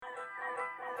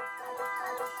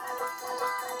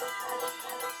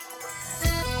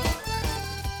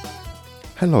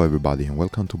Hello everybody and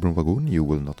welcome to Broom Wagon. You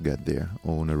will not get there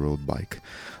on a road bike.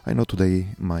 I know today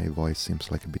my voice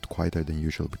seems like a bit quieter than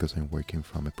usual because I'm working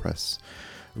from a press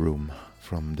room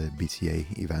from the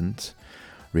BCA event.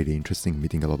 Really interesting,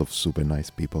 meeting a lot of super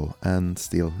nice people and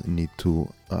still need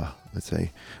to,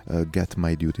 get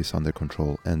my duties under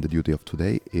control. And the duty of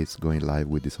today is going live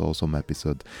with this awesome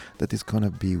episode that is gonna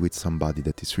be with somebody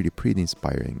that is really pretty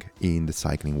inspiring in the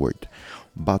cycling world.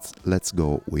 But let's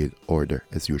go with order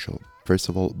as usual. First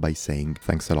of all, by saying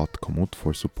thanks a lot Komoot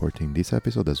for supporting this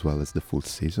episode as well as the full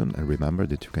season, and remember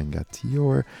that you can get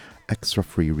your extra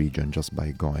free region just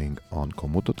by going on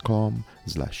komoot.com/G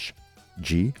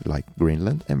like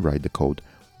Greenland and write the code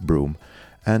BROOM.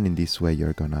 And in this way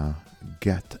you're gonna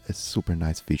get a super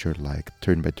nice feature like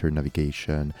turn-by-turn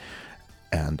navigation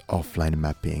and offline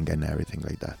mapping and everything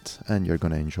like that. And you're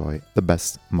gonna enjoy the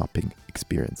best mapping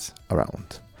experience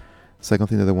around. Second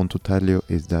thing that I want to tell you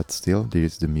is that still there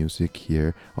is the music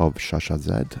here of Shasha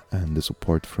Zed, and the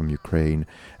support from Ukraine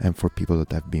and for people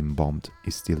that have been bombed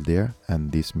is still there,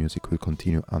 and this music will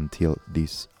continue until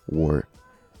this war,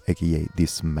 aka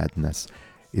this madness,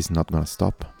 is not gonna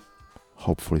stop,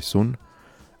 hopefully soon.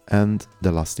 And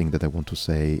the last thing that I want to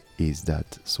say is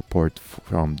that support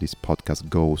from this podcast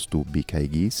goes to BK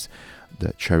Geese,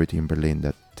 the charity in Berlin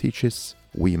that teaches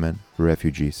women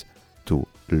refugees to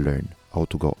learn how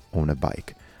to go on a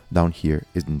bike. Down here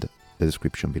is in the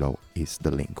description below is the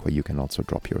link where you can also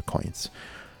drop your coins.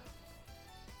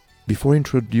 Before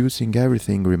introducing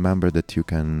everything, remember that you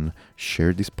can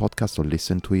share this podcast or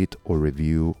listen to it or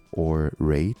review or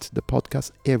rate the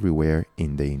podcast everywhere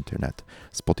in the internet.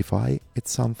 Spotify,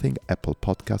 it's something, Apple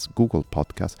Podcasts, Google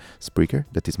Podcasts, Spreaker,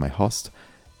 that is my host,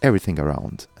 everything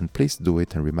around. And please do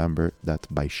it, and remember that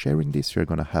by sharing this, you're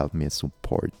gonna help me and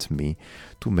support me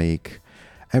to make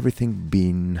everything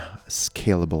being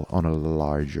scalable on a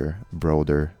larger,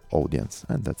 broader audience.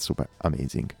 And that's super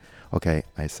amazing. Okay,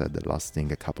 I said the last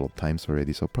thing a couple of times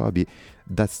already, so probably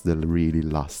that's the really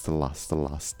last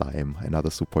time. Another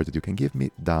support that you can give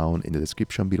me, down in the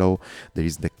description below, there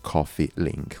is the coffee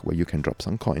link where you can drop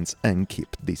some coins and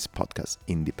keep this podcast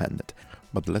independent.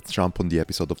 But let's jump on the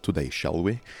episode of today, shall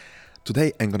we?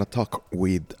 Today I'm gonna talk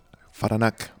with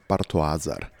Faranak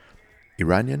Bartoazar,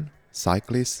 Iranian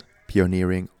cyclist,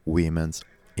 pioneering women's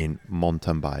in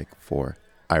mountain bike for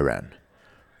Iran.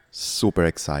 Super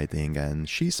exciting, and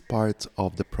she's part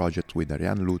of the project with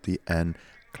Ariane Luti and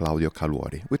Claudio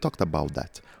Caluori. We talked about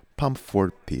that Pump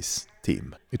for Peace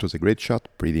team. It was a great shot,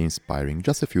 pretty inspiring,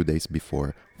 just a few days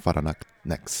before Faranak's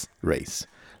next race.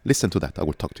 Listen to that, I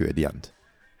will talk to you at the end.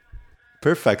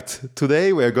 Perfect.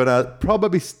 Today we're gonna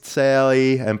probably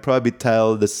say and probably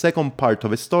tell the second part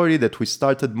of a story that we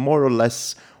started more or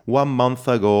less 1 month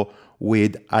ago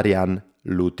with Ariane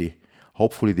Luti.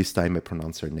 Hopefully this time I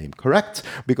pronounce her name correct,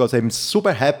 because I'm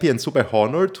super happy and super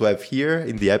honored to have here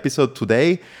in the episode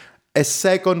today a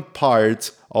second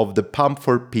part of the Pump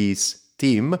for Peace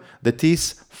team that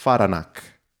is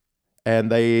Faranak.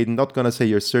 And I'm not going to say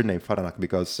your surname, Faranak,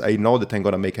 because I know that I'm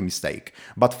going to make a mistake.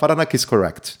 But Faranak is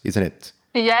correct, isn't it?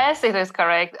 Yes, it is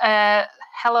correct.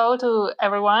 Hello to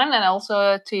everyone, and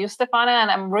also to you, Stefana. And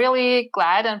I'm really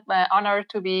glad and honored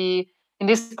to be in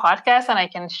this podcast, and I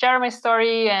can share my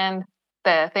story and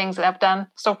the things that I've done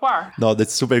so far. No,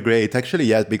 that's super great. Actually,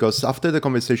 yes, because after the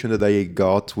conversation that I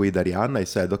got with Ariane, I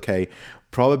said, okay,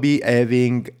 probably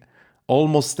having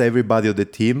almost everybody on the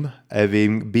team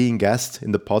being guest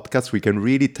in the podcast, we can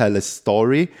really tell a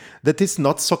story that is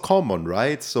not so common,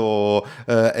 right? So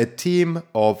a team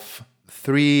of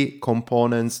 3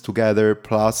 components together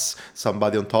plus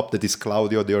somebody on top that is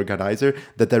Claudio, the organizer,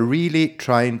 that are really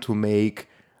trying to make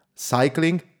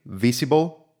cycling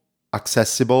visible,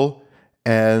 accessible,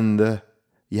 and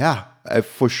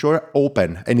for sure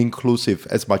open and inclusive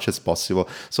as much as possible.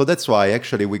 So that's why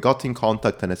actually we got in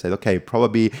contact and I said, okay,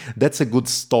 probably that's a good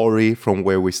story from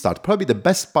where we start. Probably the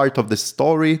best part of the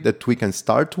story that we can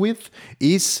start with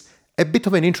is a bit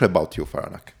of an intro about you,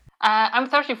 Faranak. I'm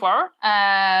 34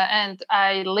 and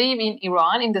I live in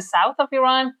Iran, in the south of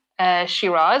Iran,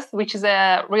 Shiraz, which is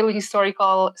a really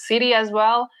historical city as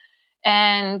well.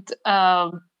 And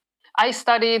I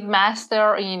studied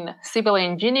master in civil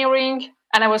engineering,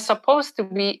 and I was supposed to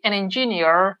be an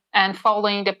engineer and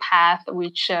following the path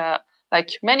which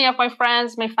like many of my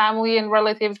friends, my family and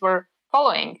relatives were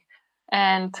following.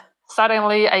 And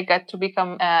suddenly I got to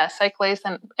become a cyclist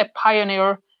and a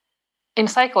pioneer in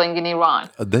cycling in Iran.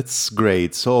 That's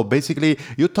great. So basically,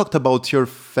 you talked about your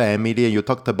family and you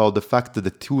talked about the fact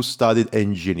that you studied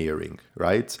engineering,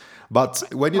 right? But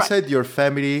when you said your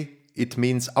family, it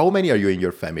means how many are you in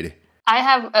your family? I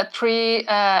have 3.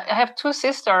 I have 2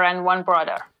 sisters and 1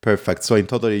 brother. Perfect. So in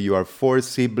total, you are four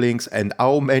siblings, and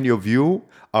how many of you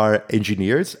are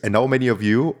engineers, and how many of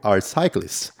you are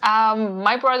cyclists?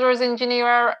 My brother is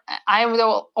engineer. I am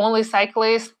the only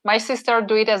cyclist. My sister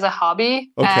do it as a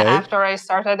hobby. Okay. After I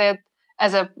started it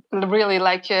as a really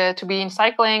like to be in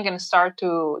cycling and start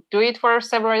to do it for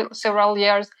several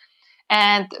years.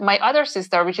 And my other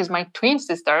sister, which is my twin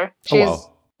sister, Oh, she's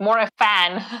wow. more a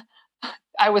fan,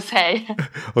 I would say.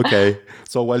 Okay.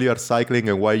 So while you are cycling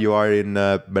and while you are in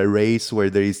a race where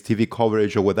there is TV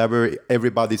coverage or whatever,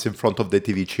 everybody's in front of the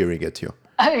TV cheering at you.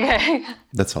 Okay.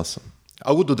 That's awesome.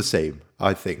 I would do the same,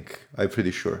 I think. I'm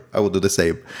pretty sure I would do the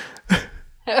same.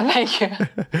 Thank you.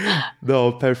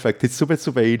 No, perfect. It's super,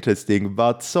 super interesting.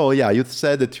 But so, yeah, you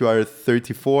said that you are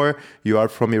 34, you are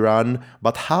from Iran,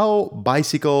 but how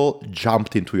bicycle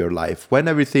jumped into your life? When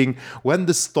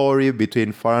the story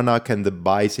between Faranak and the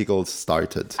bicycle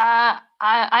started?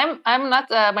 I'm not.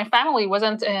 My family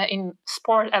wasn't in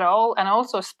sport at all, and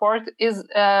also sport is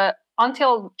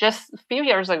until just a few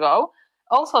years ago.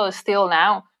 Also, still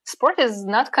now, sport is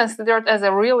not considered as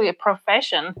a really a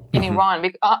profession in Iran,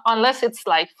 unless it's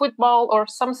like football or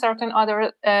some certain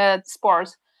other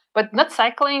sports. But not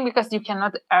cycling because you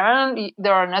cannot earn.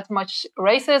 There are not much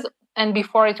races, and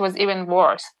before it was even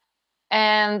worse.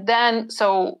 And then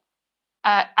so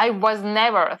I was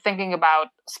never thinking about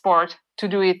sport to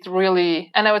do it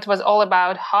really. I know it was all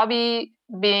about hobby,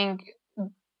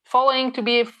 following to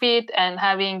be fit and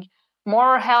having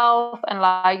more health and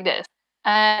like this.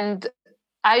 And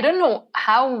I don't know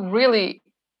how really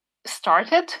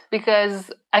started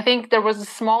because I think there was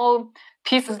small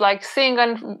pieces like seeing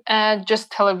on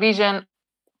just television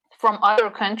from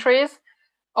other countries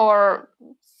or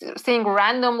seeing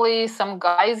randomly some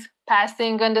guys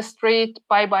passing on the street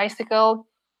by bicycle.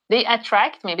 They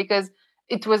attract me because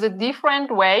it was a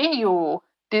different way. You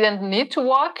didn't need to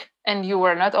walk and you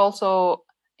were not also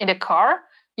in a car.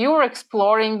 You were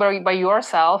exploring by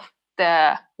yourself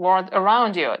the world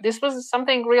around you. This was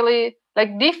something really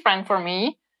like different for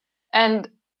me. And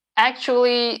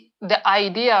actually the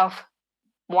idea of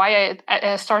why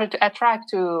I started to attract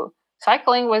to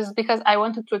cycling was because I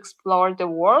wanted to explore the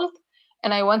world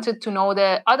and I wanted to know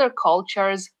the other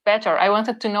cultures better. I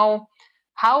wanted to know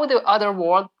how the other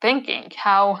world thinking,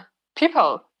 how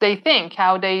people they think,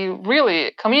 how they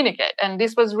really communicate. And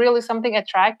this was really something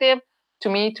attractive to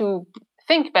me to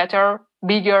think better,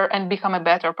 bigger, and become a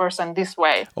better person this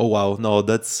way. Oh wow, no,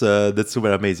 that's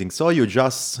super amazing. So you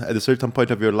just at a certain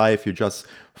point of your life, you just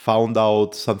found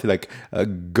out something like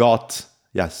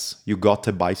you got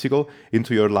a bicycle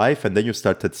into your life, and then you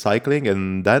started cycling,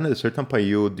 and then at a certain point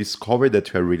you discovered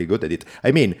that you are really good at it.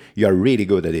 I mean, you are really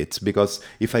good at it because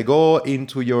if I go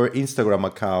into your Instagram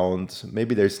account,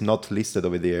 maybe there's not listed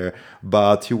over there,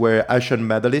 but you were Asian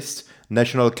medalist,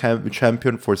 national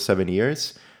champion for 7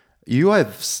 years. You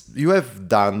have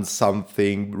done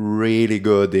something really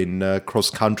good in cross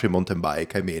country mountain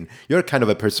bike. I mean, you're kind of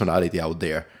a personality out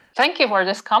there. Thank you for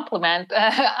this compliment.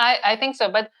 I think so,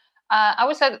 but I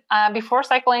would say before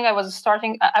cycling, I was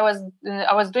starting. I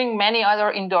was doing many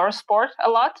other indoor sport a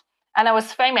lot, and I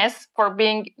was famous for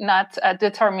being not a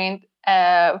determined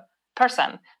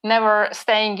person, never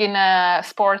staying in a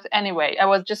sport anyway. I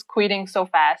was just quitting so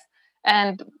fast,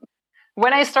 and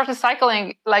when I started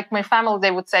cycling, like my family,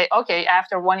 they would say, okay,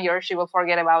 after 1 year, she will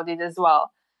forget about it as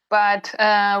well. But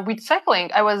with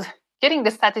cycling, I was getting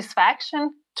the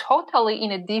satisfaction totally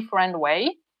in a different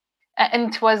way.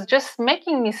 And it was just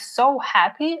making me so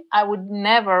happy. I would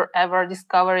never, ever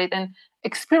discover it and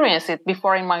experience it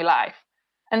before in my life.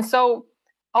 And so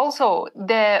also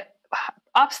the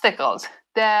obstacles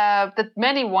that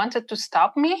many wanted to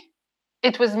stop me,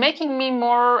 it was making me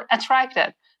more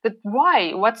attracted. But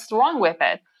why? What's wrong with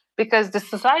it? Because the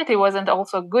society wasn't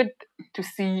also good to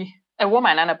see a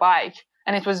woman on a bike,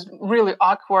 and it was really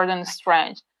awkward and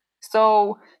strange.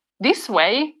 So this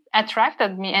way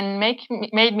attracted me and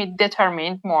made me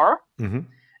determined more. Mm-hmm.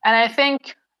 And I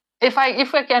think if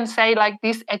I can say like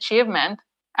this achievement,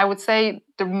 I would say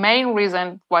the main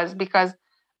reason was because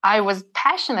I was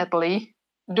passionately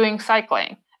doing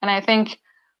cycling, and I think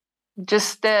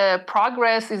just the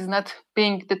progress is not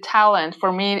being the talent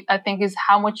for me. I think is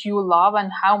how much you love and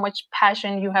how much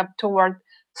passion you have toward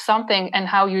something and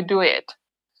how you do it.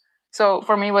 So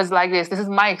for me it was like this is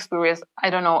my experience. I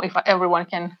don't know if everyone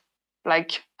can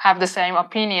like have the same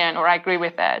opinion or agree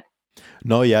with that.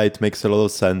 No, yeah, it makes a lot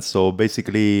of sense. So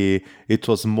basically, it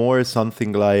was more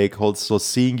something like also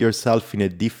seeing yourself in a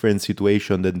different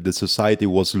situation than the society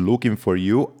was looking for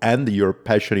you and your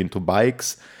passion into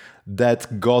bikes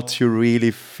that got you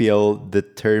really feel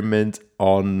determined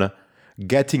on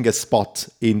getting a spot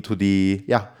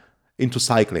into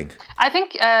cycling? I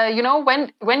think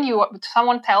when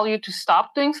someone tell you to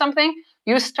stop doing something,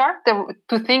 you start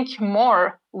to think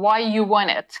more why you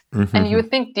want it, and you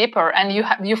think deeper, and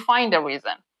you find a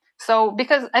reason. So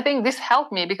because I think this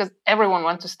helped me, because everyone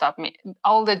wants to stop me,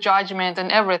 all the judgment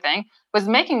and everything was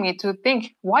making me to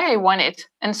think why I want it,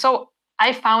 and so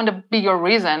I found a bigger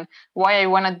reason why I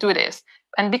want to do this.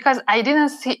 And because I didn't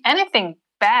see anything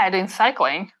bad in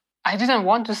cycling, I didn't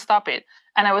want to stop it.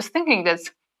 And I was thinking that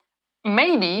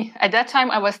maybe at that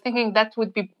time I was thinking that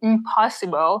would be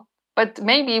impossible, but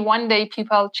maybe one day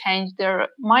people change their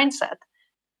mindset.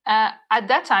 At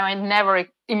that time, I never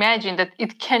imagined that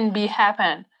it can be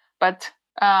happen. But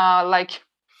like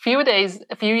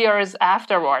a few years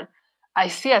afterward, I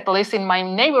see, at least in my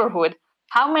neighborhood,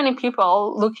 how many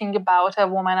people looking about a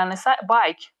woman on a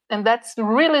bike. And that's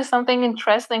really something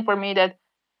interesting for me, that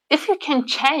if you can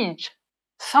change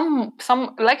some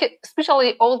like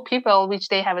especially old people, which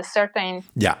they have a certain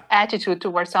attitude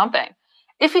towards something,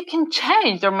 if you can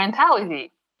change their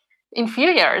mentality in few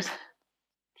years,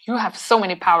 you have so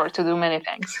many power to do many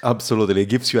things. Absolutely. It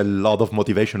gives you a lot of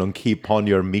motivation on keep on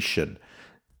your mission.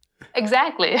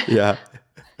 Exactly. Yeah.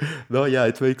 No, yeah,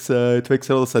 it makes a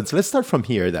lot of sense. Let's start from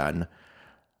here then.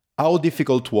 How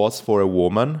difficult was for a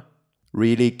woman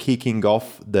really kicking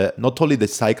off not only the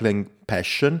cycling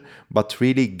passion, but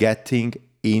really getting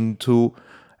into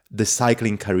the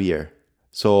cycling career?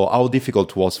 So how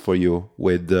difficult was for you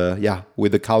with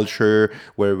the culture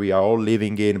where we are all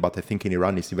living in, but I think in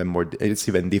Iran it's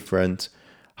even different.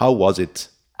 How was it?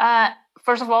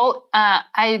 First of all,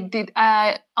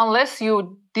 unless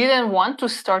you didn't want to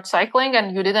start cycling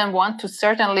and you didn't want to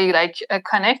certainly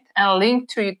connect and link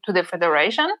to the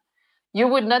federation, you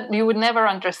would never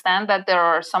understand that there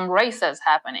are some races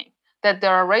happening, that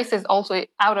there are races also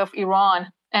out of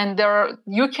Iran, and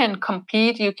you can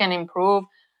compete, you can improve.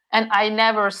 And I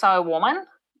never saw a woman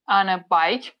on a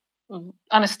bike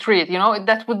on a street.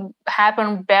 That would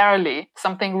happen barely.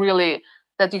 Something really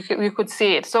that you could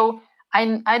see it. So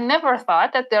I never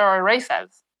thought that there are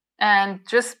races. And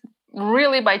just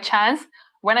really by chance,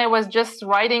 when I was just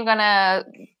riding on a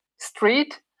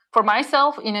street for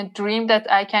myself in a dream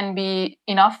that I can be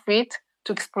enough fit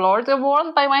to explore the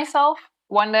world by myself,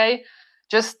 one day,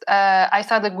 just I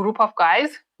saw the group of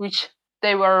guys, which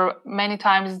they were many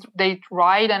times they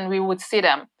ride and we would see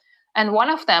them. And one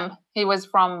of them, he was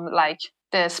from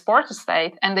the sports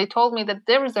state, and they told me that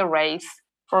there is a race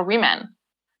for women.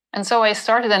 And so I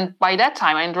started, and by that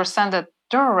time I understand that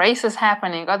there are races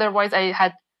happening. Otherwise I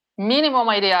had minimum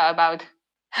idea about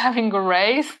having a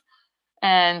race.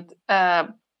 And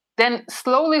then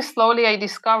slowly I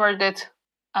discovered that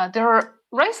there are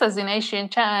races in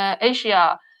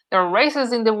Asia. There are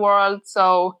races in the world,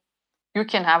 so you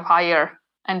can have higher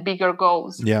and bigger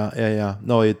goals. Yeah.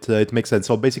 No, it makes sense.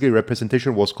 So basically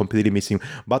representation was completely missing.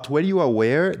 But were you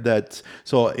aware that,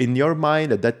 so in your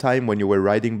mind at that time when you were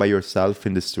riding by yourself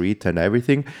in the street and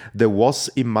everything, there was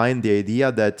in mind the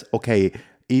idea that, okay,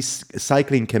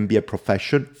 cycling can be a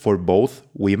profession for both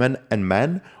women and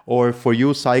men? Or for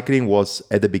you, cycling was,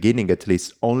 at the beginning at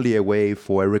least, only a way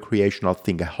for a recreational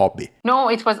thing, a hobby? No,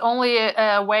 it was only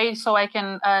a way so I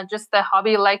can just a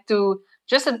hobby,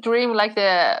 just a dream, like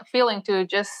the feeling to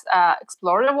just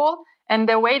explore the world. And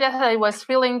the way that I was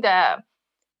feeling the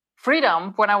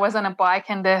freedom when I was on a bike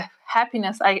and the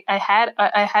happiness I had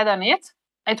on it,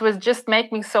 it was just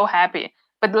make me so happy.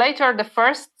 But later, the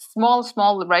first small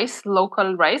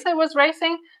local race I was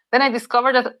racing, then I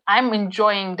discovered that I'm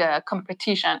enjoying the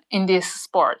competition in this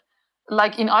sport.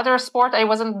 Like in other sport, I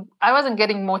wasn't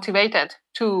getting motivated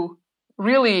to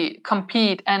really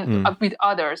compete and with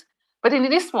others. But in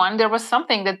this one, there was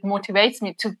something that motivates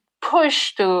me to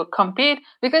push to compete,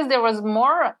 because there was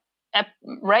more a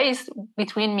race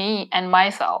between me and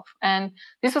myself. And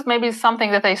this was maybe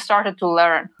something that I started to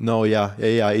learn. No, yeah.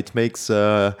 It makes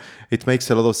a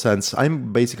lot of sense.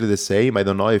 I'm basically the same. I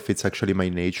don't know if it's actually my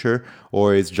nature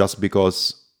or it's just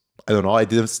because, I don't know, I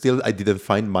didn't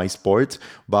find my sport,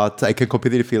 but I can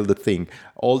completely feel the thing.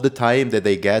 All the time that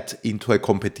I get into a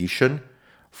competition,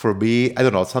 for me, I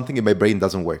don't know, something in my brain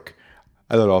doesn't work.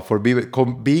 I don't know, for me,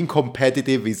 being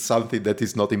competitive is something that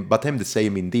is not in, but I'm the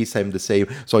same in this, I'm the same.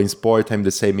 So in sport, I'm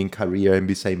the same in career, I'm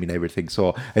the same in everything.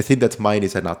 So I think that mine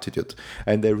is an attitude.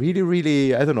 And I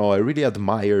really, I don't know, I really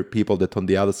admire people that on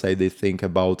the other side,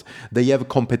 they have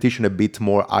competition a bit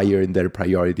more higher in their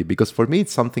priority. Because for me,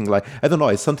 it's something like, I don't know,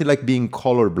 it's something like being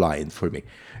colorblind for me.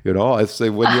 When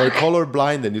you're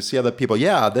colorblind and you see other people,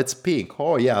 yeah, that's pink.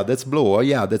 Oh, yeah, that's blue. Oh,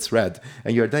 yeah, that's red.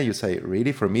 And you're then you say,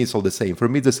 really? For me, it's all the same. For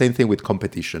me, it's the same thing with competition.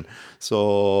 competition.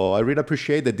 So I really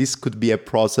appreciate that this could be a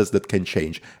process that can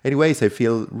change. Anyways, I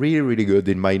feel really, really good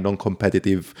in my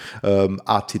non-competitive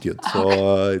attitude.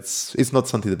 So it's not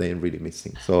something that I am really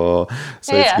missing. So it's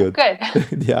Yeah, good.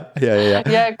 good. Yeah.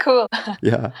 Yeah, cool.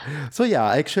 Yeah. So yeah,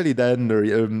 actually,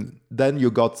 then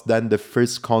you got then the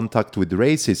first contact with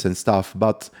races and stuff.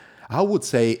 But I would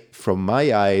say, from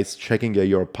my eyes, checking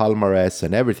your palmarès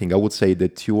and everything, I would say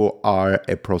that you are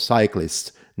a pro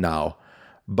cyclist now.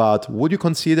 But would you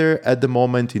consider at the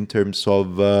moment, in terms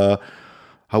of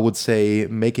I would say,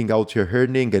 making out your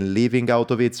earning and living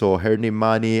out of it, so earning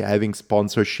money, having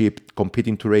sponsorship,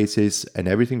 competing to races, and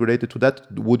everything related to that,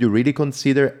 would you really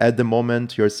consider at the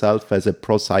moment yourself as a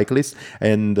pro cyclist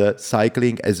and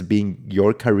cycling as being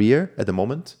your career at the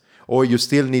moment? Or you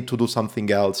still need to do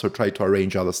something else or try to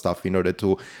arrange other stuff in order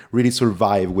to really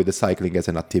survive with the cycling as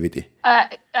an activity?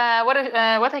 What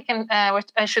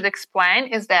I should explain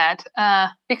is that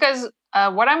because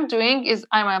what I'm doing is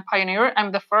I'm a pioneer.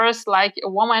 I'm the first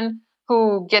woman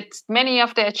who gets many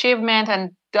of the achievement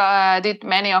and did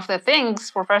many of the things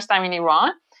for first time in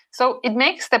Iran. So it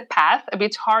makes the path a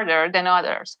bit harder than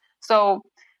others. So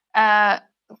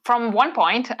from one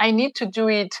point, I need to do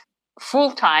it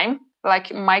full time,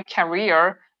 like my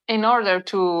career, in order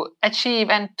to achieve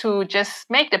and to just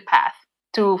make the path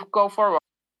to go forward.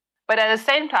 But at the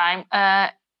same time,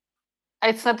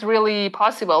 it's not really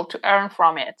possible to earn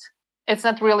from it. It's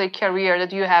not really a career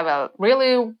that you have a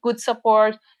really good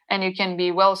support and you can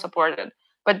be well supported.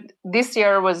 But this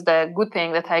year was the good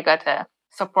thing that I got a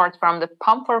support from the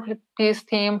Pump for Peace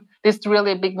team. This is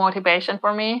really a big motivation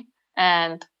for me.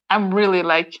 And I'm really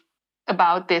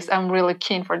about this. I'm really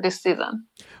keen for this season.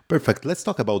 Perfect. Let's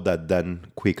talk about that then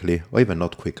quickly, or even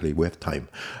not quickly. We have time.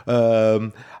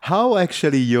 How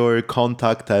actually your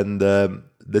contact and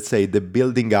let's say the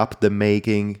building up, the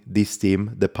making this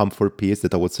team, the Pump for Peace,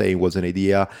 that I was saying was an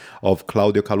idea of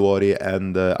Claudio Caluori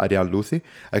and Ariane Luthi,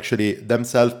 actually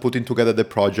themselves putting together the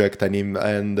project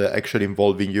and actually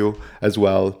involving you as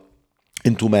well,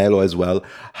 into Melo as well.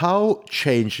 How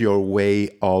changed your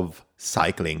way of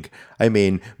cycling? I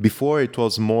mean, before it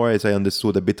was more, as I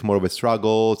understood, a bit more of a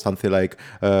struggle, something like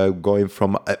going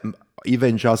from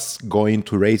even just going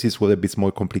to races was a bit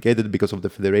more complicated because of the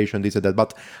federation, this and that.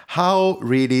 But how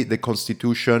really the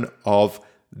constitution of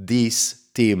this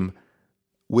team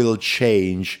will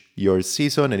change your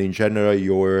season and in general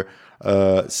your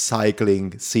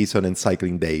cycling season and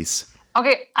cycling days?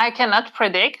 Okay, I cannot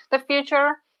predict the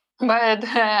future, but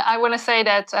I want to say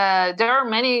that there are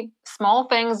many small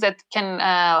things that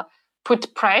can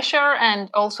put pressure and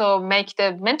also make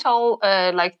the mental,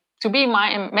 to be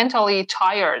mentally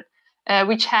tired,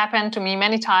 which happened to me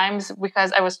many times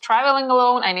because I was traveling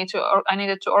alone. I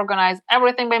needed to organize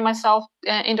everything by myself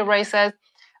in the races.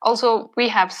 Also, we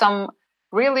have some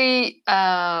really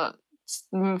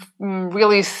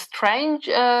really strange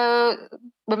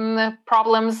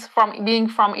problems from being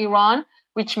from Iran,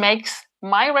 which makes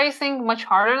my racing much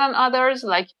harder than others,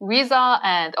 like visa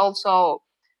and also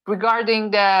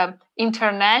regarding the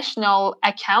international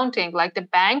accounting, like the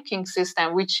banking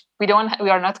system, which we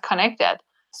are not connected.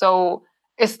 So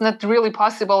it's not really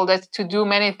possible that to do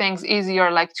many things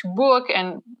easier, like to book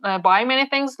and buy many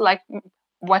things, like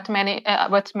what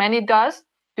many does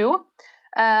do.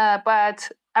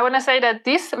 But I want to say that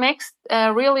this makes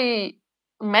really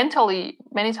mentally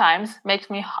many times makes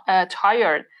me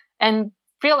tired and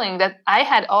feeling that I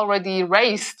had already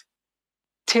raced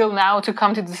till now to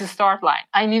come to this start line.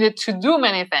 I needed to do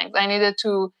many things. I needed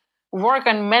to work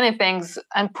on many things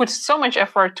and put so much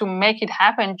effort to make it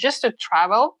happen just to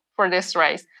travel for this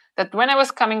race that when I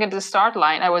was coming at the start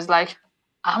line, I was like,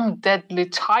 I'm deadly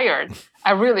tired.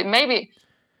 I really, maybe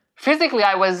physically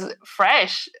I was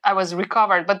fresh, I was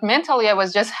recovered, but mentally I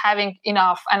was just having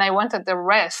enough and I wanted the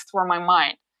rest for my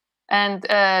mind. And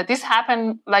this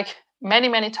happened like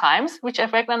many times, which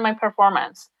affected my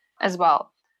performance as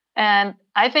well. And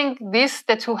I think this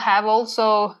that to have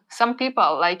also some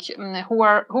people like who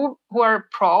are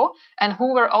pro and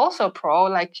who were also pro,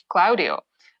 like Claudio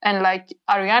and like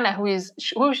Ariana,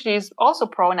 who she's also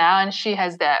pro now, and she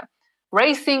has the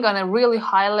racing on a really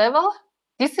high level.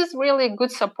 This is really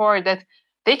good support that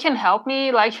they can help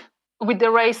me like with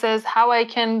the races, how I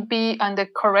can be on the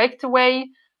correct way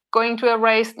going to a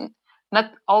race.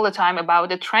 Not all the time about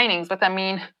the trainings, but I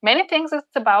mean many things. It's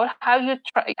about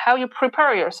how you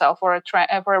prepare yourself for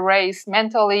a race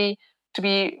mentally, to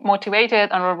be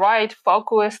motivated and right,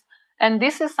 focused. And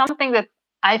this is something that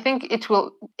I think it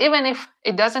will, even if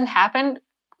it doesn't happen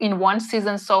in one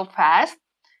season so fast,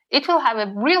 it will have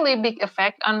a really big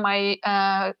effect on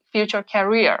my future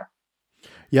career.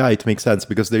 Yeah, it makes sense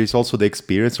because there is also the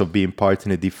experience of being part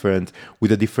in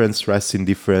with a different stress in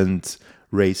different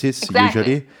races Exactly.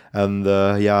 usually. And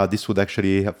yeah, this would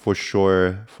actually for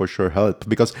sure help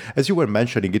because as you were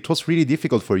mentioning, it was really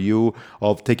difficult for you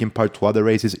of taking part to other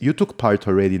races. You took part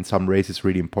already in some races,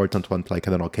 really important ones, like,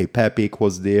 I don't know, Cape Epic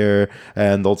was there.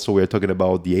 And also we're talking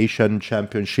about the Asian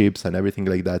championships and everything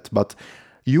like that. But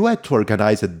you had to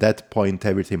organize at that point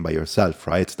everything by yourself,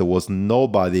 right? There was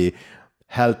nobody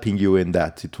helping you in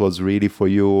that. It was really for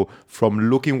you from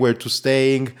looking where to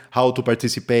staying, how to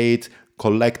participate,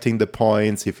 collecting the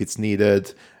points if it's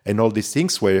needed, and all these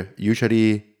things were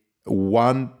usually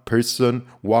one person,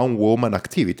 one woman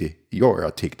activity, your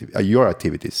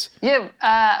activities.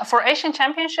 Yeah, for Asian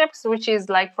Championships, which is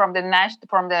like from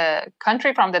from the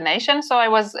country, from the nation. So I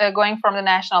was going from the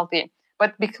national team.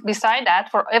 But beside that,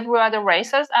 for every other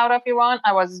races out of Iran,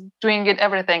 I was doing it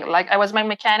everything. Like I was my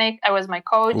mechanic, I was my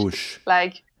coach, Oosh.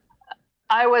 like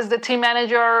I was the team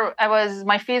manager, I was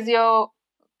my physio,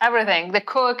 everything, the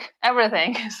cook,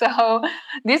 everything. So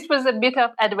this was a bit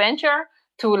of adventure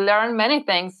to learn many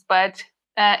things, but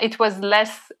it was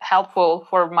less helpful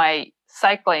for my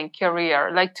cycling career.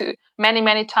 Like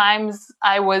many times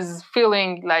I was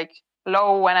feeling like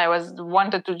low when I was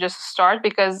wanted to just start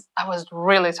because I was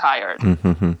really tired.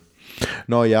 Mm-hmm.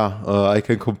 No, yeah, I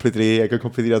can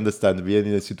completely understand being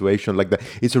in a situation like that.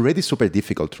 It's already super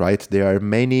difficult, right? There are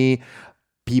many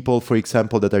people, for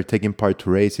example, that are taking part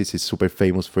to races. Is super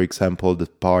famous, for example, the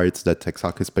parts that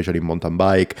exactly, especially mountain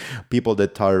bike, people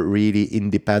that are really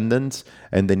independent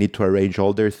and they need to arrange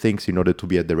all their things in order to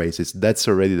be at the races. That's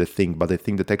already the thing. But I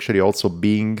think that actually also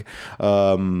being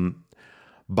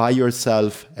by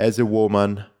yourself as a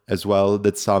woman as well,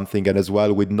 that's something. And as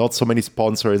well with not so many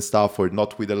sponsors and stuff, or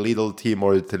not with a little team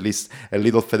or at least a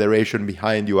little federation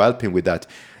behind you helping with that,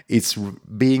 it's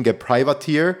being a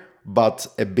privateer but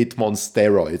a bit on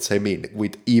steroids, I mean,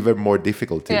 with even more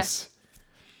difficulties.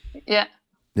 Yeah.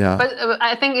 Yeah. But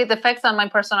I think it affects on my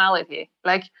personality.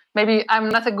 Like maybe I'm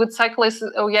not a good cyclist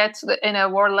yet in a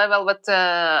world level, but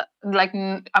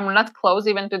I'm not close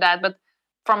even to that. But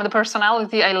from the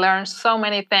personality, I learned so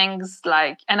many things.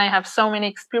 And I have so many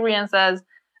experiences,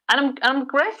 and I'm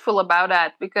grateful about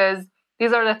that because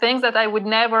these are the things that I would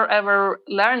never ever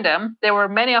learn them. There were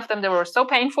many of them that were so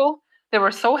painful. They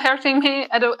were so hurting me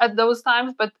at those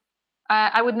times, but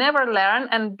I would never learn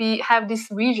and have this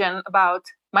vision about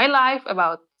my life,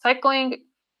 about cycling,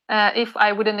 if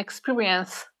I wouldn't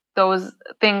experience those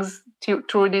things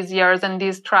through these years and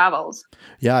these travels.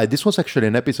 Yeah, this was actually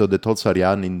an episode that also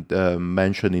Ariane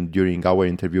mentioned during our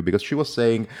interview, because she was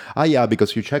saying, yeah,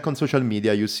 because you check on social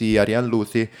media, you see Ariane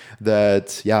Luthi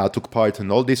that, yeah, took part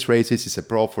in all these races, is a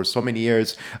pro for so many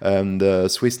years, and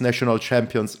Swiss national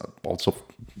champions, also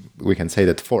we can say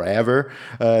that forever,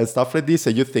 stuff like this.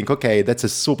 And you think, okay, that's a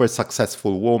super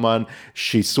successful woman.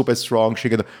 She's super strong.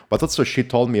 But also she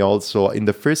told me also in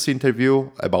the first interview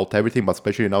about everything, but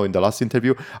especially now in the last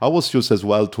interview, I was used as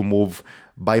well to move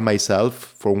by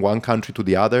myself from one country to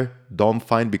the other. Don't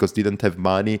find, because didn't have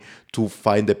money to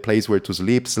find a place where to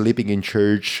sleep, sleeping in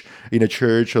a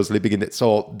church or sleeping in it.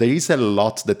 So there is a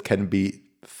lot that can be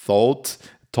taught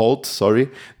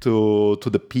to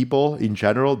the people in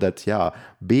general, that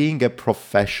being a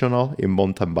professional in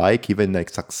mountain bike, even a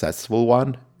successful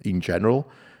one in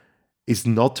general, is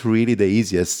not really the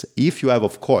easiest. If you have,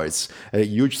 of course, a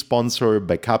huge sponsor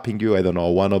backupping you, I don't know,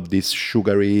 one of these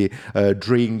sugary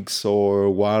drinks or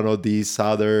one of these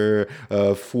other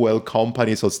fuel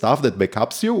companies or stuff that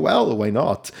backups you, well, why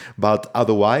not? But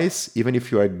otherwise, even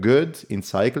if you are good in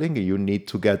cycling, you need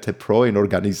to get a pro in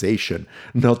organization,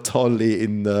 not only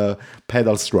in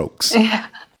pedal strokes. Yeah,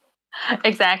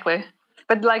 exactly.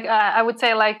 But I would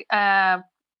say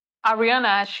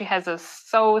Ariana, she has a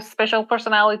so special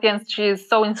personality and she is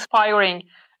so inspiring.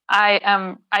 I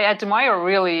admire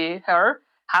really her,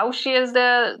 how she has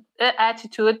the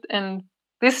attitude, and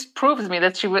this proves me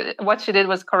that what she did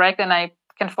was correct, and I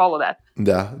can follow that.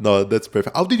 Yeah, no, that's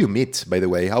perfect. How did you meet, by the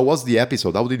way? How was the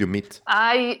episode? How did you meet?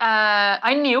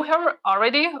 I knew her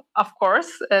already, of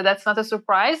course. That's not a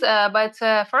surprise. But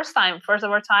first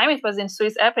of our time, it was in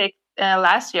Swiss Epic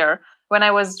last year, when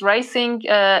I was racing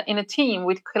in a team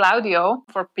with Claudio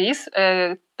for Peace,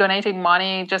 donating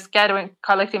money, just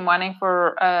collecting money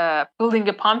for building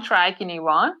a pump track in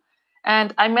Iran.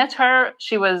 And I met her.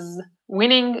 She was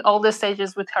winning all the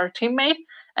stages with her teammate.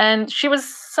 And she was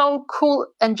so cool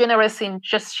and generous in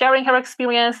just sharing her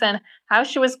experience and how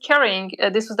she was carrying.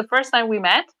 This was the first time we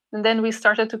met. And then we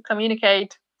started to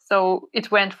communicate. So it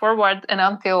went forward, and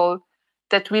until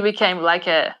that we became like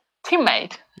a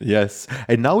teammate. Yes.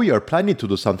 And now you are planning to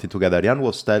do something together. Jan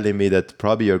was telling me that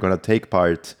probably you're going to take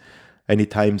part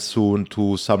anytime soon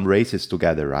to some races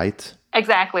together, right?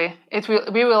 Exactly.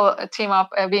 We will team up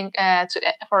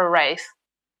for a race.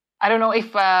 I don't know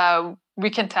if we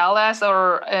can tell us,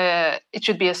 or it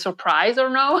should be a surprise or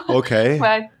no. Okay.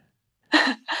 But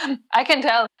I can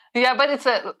tell. Yeah, but it's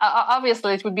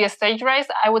obviously it would be a stage race.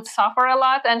 I would suffer a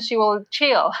lot, and she will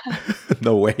chill.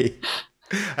 No way.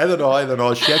 I don't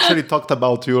know. She actually talked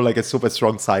about you like a super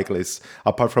strong cyclist,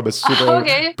 apart from a super.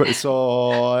 Okay.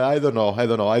 So I don't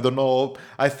know.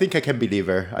 I think I can believe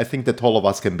her. I think that all of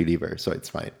us can believe her, so it's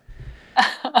fine.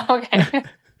 Okay.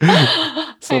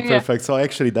 So perfect. So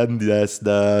actually, then yes,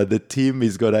 the team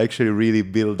is gonna actually really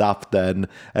build up then,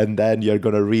 and then you're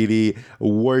gonna really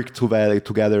work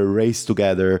together, race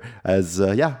together as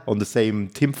on the same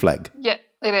team flag. Yeah,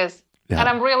 it is, and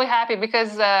I'm really happy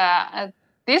because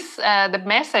the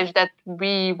message that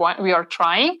we are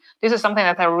trying. This is something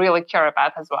that I really care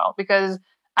about as well, because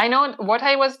I know what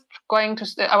I was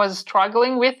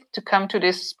struggling with to come to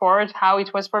this sport, how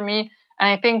it was for me, and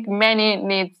I think many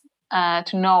need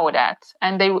to know that,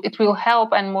 and it will help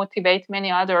and motivate many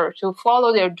others to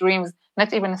follow their dreams,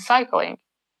 not even cycling,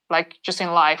 like just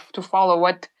in life, to follow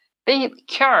what they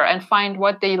care and find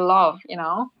what they love,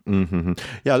 Mm-hmm.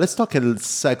 Yeah, let's talk a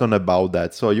second about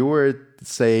that. So you were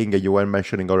saying, and you were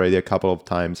mentioning already a couple of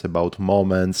times about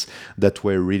moments that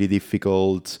were really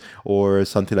difficult, or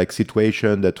something like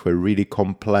situation that were really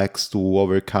complex to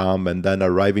overcome, and then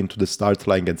arriving to the start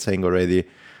line and saying already,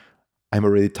 I'm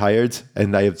already tired,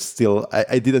 and I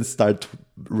didn't start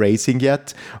racing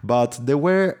yet. But there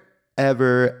were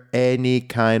ever any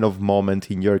kind of moment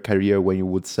in your career when you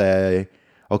would say,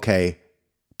 okay,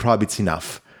 probably it's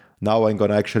enough. Now I'm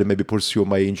going to actually maybe pursue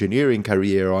my engineering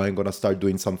career, or I'm going to start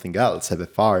doing something else, have a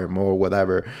farm or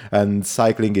whatever. And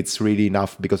cycling, it's really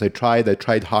enough because I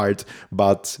tried hard,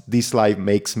 but this life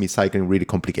makes me cycling really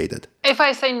complicated. If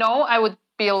I say no, I would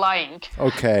be lying.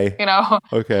 Okay.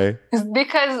 Okay.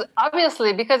 Because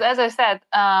as I said,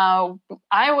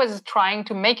 I was trying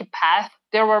to make a path.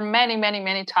 There were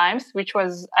many times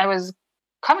I was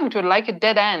coming to like a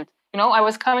dead end. I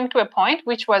was coming to a point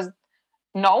which was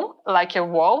no, like a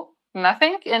wall,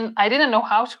 nothing. And I didn't know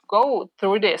how to go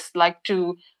through this, like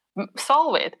to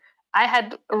solve it. I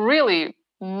had really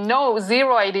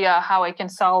zero idea how I can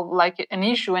solve like an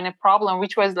issue and a problem,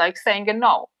 which was like saying a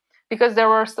no. Because there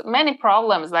were many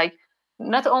problems, like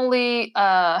not only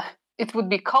it would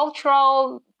be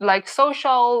cultural, like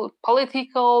social,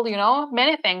 political,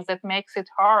 many things that makes it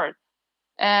hard.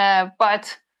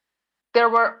 But there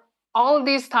were all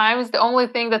these times, the only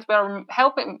thing that were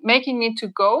making me to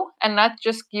go and not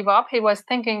just give up, he was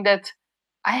thinking that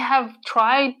I have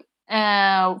tried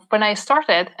when I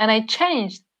started, and I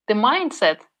changed the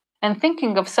mindset and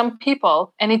thinking of some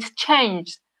people, and it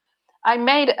changed. I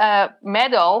made a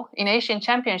medal in Asian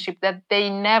Championship that they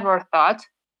never thought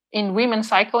in women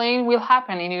cycling will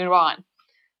happen in Iran.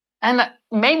 And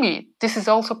maybe this is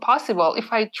also possible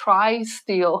if I try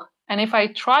still, and if I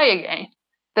try again,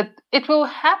 that it will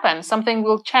happen, something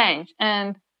will change.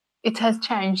 And it has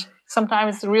changed,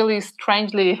 sometimes really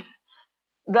strangely.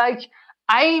 Like,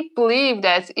 I believe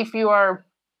that if you are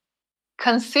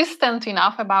consistent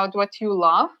enough about what you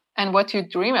love and what you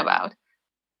dream about,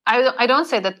 I don't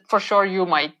say that for sure you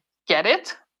might get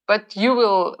it, but you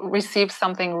will receive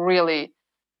something really,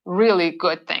 really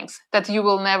good things that you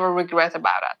will never regret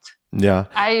about it. Yeah,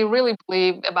 I really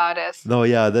believe about it. No,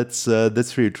 yeah, that's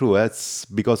really true. That's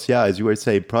because, yeah, as you were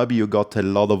saying, probably you got a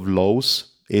lot of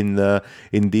lows in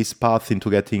this path into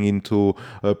getting into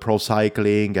pro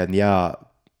cycling, and yeah,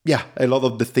 a lot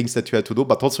of the things that you had to do,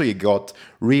 but also you got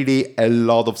really a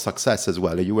lot of success as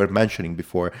well. You were mentioning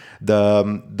before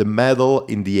the medal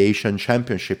in the Asian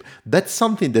Championship. That's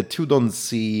something that you don't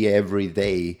see every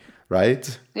day,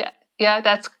 right? Yeah,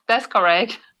 that's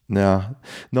correct. Yeah,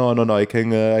 no. I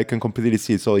can completely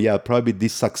see. So yeah, probably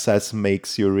this success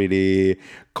makes you really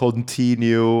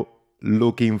continue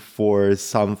looking for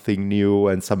something new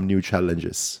and some new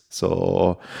challenges.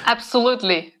 So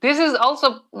absolutely, this is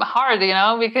also hard,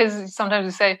 because sometimes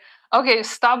you say, okay,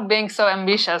 stop being so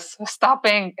ambitious,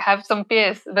 have some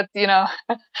peace, but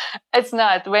it's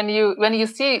not. When you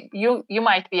see you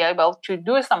might be able to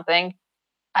do something,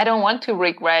 I don't want to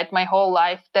regret my whole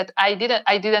life that I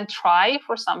didn't try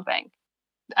for something.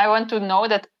 I want to know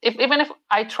that even if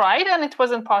I tried and it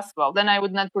wasn't possible, then I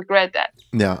would not regret that.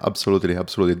 Yeah, absolutely.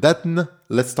 Then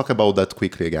let's talk about that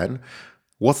quickly again.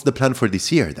 What's the plan for this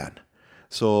year then?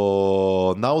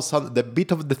 So now the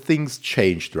bit of the things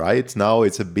changed, right? Now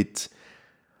it's a bit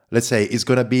let's say it's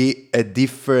going to be a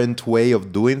different way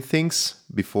of doing things.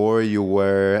 Before you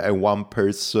were a one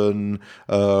person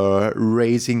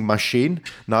racing machine.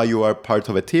 Now you are part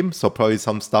of a team. So probably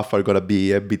some stuff are going to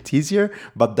be a bit easier.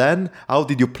 But then how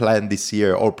did you plan this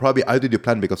year? Or probably how did you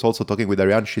plan? Because also talking with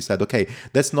Ariane, she said, okay,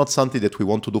 that's not something that we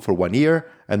want to do for 1 year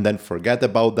and then forget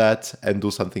about that and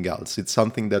do something else. It's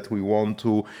something that we want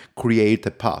to create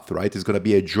a path, right? It's going to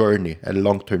be a journey, a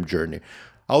long-term journey.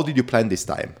 How did you plan this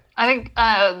time? I think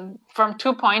from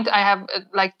 2 points, I have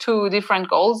like two different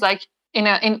goals. Like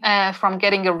from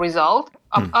getting a result.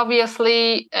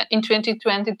 Obviously, in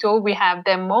 2022, we have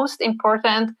the most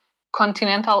important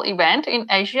continental event in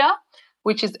Asia,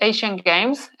 which is Asian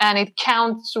Games, and it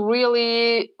counts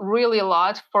really, really a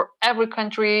lot for every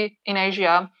country in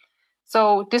Asia.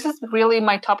 So this is really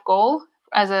my top goal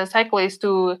as a cyclist,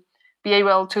 to be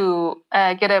able to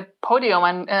get a podium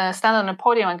and stand on a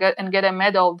podium and get a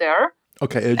medal there.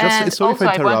 Okay, just sorry if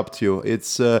I interrupt you.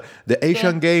 It's the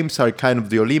Asian Games are kind of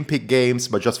the Olympic Games,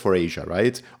 but just for Asia,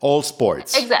 right? All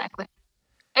sports. Exactly.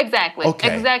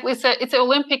 Okay. Exactly. It's a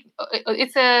Olympic.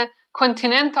 It's a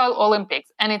continental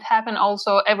Olympics, and it happens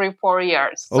also every 4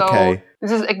 years. So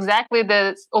this is exactly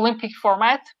the Olympic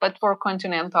format, but for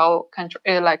continental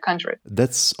country.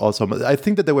 That's awesome. I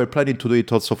think that they were planning to do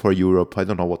it also for Europe. I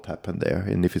don't know what happened there,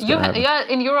 and if it's going to happen. Yeah,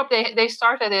 in Europe they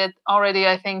started it already.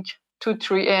 I think 2,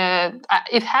 3.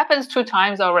 It happens 2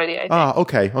 times already, I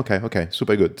think. Okay.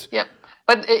 Super good. Yep.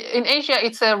 But in Asia,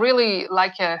 it's a really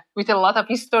with a lot of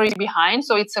history behind.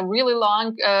 So it's a really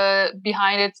long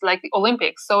behind it, like the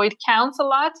Olympics. So it counts a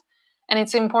lot, and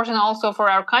it's important also for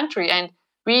our country. And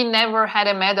we never had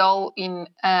a medal in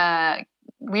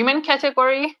women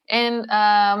category in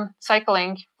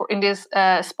cycling in this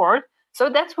sport.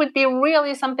 So that would be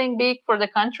really something big for the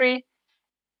country.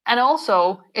 And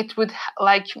also, it would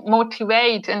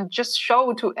motivate and just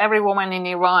show to every woman in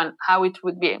Iran how it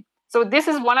would be. So this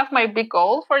is one of my big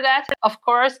goals for that. Of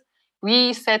course,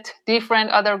 we set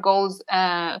different other goals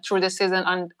through the season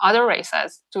on other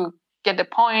races to get the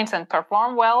points and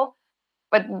perform well.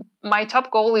 But my top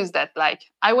goal is that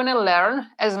I want to learn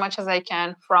as much as I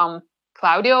can from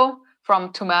Claudio,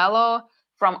 from Tumelo,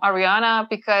 from Ariana,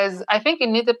 because I think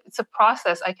it's a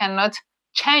process. I cannot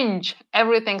change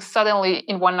everything suddenly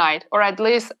in one night, or at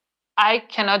least I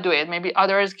cannot do it. Maybe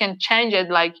others can change it.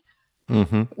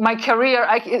 My career,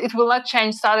 it will not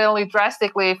change suddenly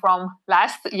drastically from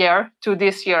last year to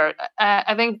this year.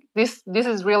 I think this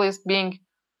is really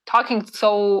talking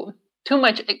so too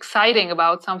much exciting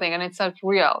about something, and it's not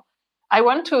real. I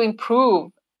want to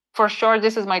improve. For sure,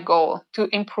 this is my goal, to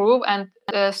improve and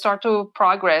start to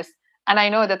progress. And I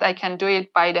know that I can do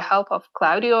it by the help of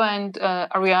Claudio and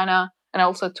Ariana, and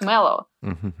also Tumelo.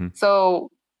 So,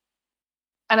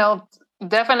 and I'll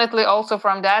definitely also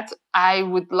from that, I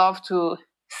would love to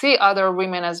see other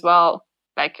women as well,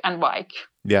 on bike.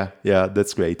 Yeah,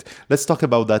 that's great. Let's talk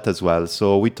about that as well.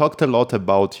 So we talked a lot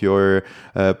about your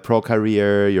pro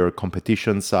career, your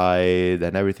competition side,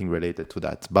 and everything related to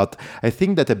that. But I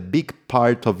think that a big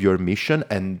part of your mission,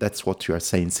 and that's what you are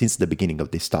saying since the beginning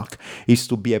of this talk, is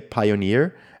to be a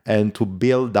pioneer and to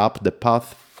build up the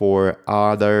path for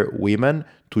other women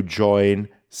to join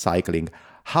cycling.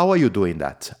 How are you doing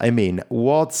that? I mean,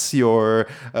 what are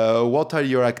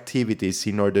your activities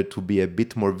in order to be a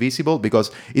bit more visible?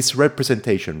 Because it's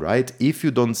representation, right? If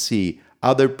you don't see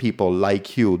other people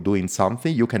like you doing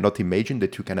something, you cannot imagine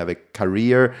that you can have a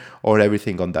career or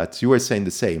everything on that. You were saying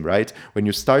the same, right? When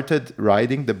you started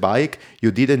riding the bike,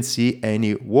 you didn't see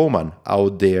any woman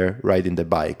out there riding the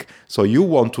bike. So you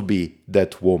want to be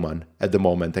that woman at the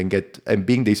moment and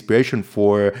being the inspiration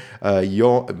for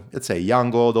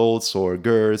young adults or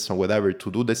girls or whatever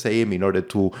to do the same in order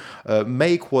to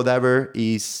make whatever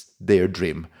is their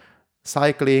dream.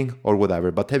 Cycling or whatever,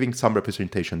 but having some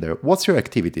representation there. What's your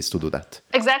activities to do that?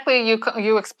 Exactly,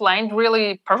 you explained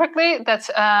really perfectly that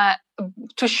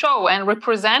to show and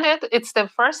represent it, it's the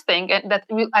first thing that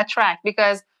will attract.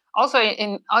 Because also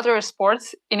in other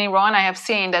sports in Iran, I have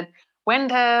seen that when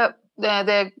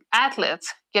the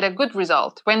athletes get a good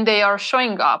result, when they are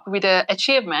showing up with an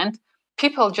achievement,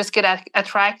 people just get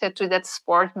attracted to that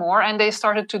sport more, and they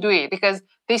started to do it because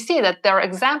they see that there are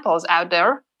examples out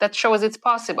there that shows it's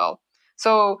possible.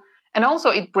 So, and also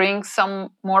it brings some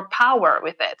more power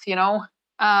with it,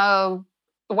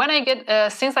 When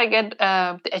since I get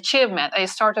the achievement, I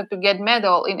started to get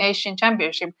medal in Asian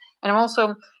Championship and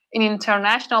also in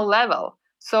international level.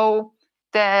 So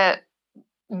the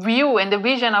view and the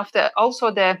vision of the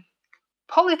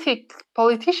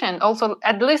politician, also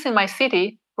at least in my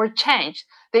city, were changed.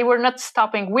 They were not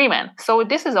stopping women. So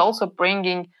this is also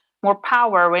bringing more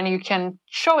power when you can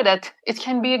show that it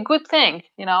can be a good thing,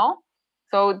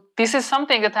 So this is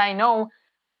something that I know.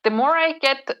 The more I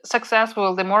get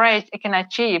successful, the more I can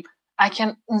achieve, I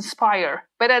can inspire.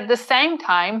 But at the same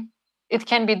time, it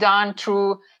can be done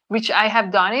through, which I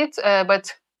have done it,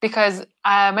 but because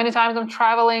many times I'm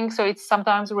traveling, so it's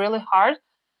sometimes really hard,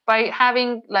 by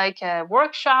having like a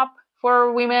workshop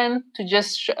for women to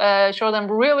just show them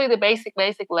really the basic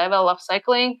level of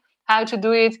cycling, how to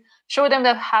do it, show them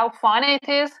that how fun it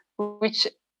is, which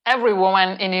every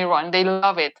woman in Iran, they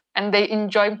love it and they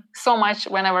enjoy so much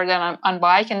whenever they're on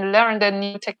bike and learn the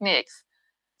new techniques.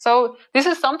 So this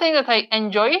is something that I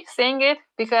enjoy seeing it,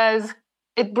 because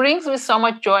it brings me so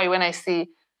much joy when I see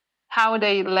how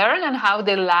they learn and how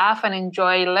they laugh and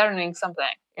enjoy learning something.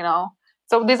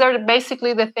 So these are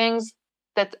basically the things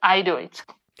that I do it.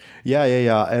 Yeah.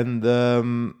 And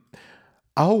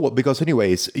because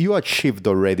anyways, you achieved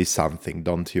already something,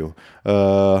 don't you?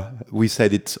 We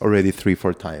said it already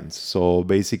 3-4 times. So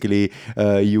basically,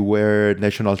 you were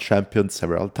national champion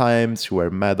several times. You were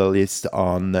medalist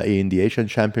in the Asian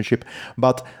Championship.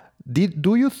 But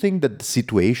do you think that the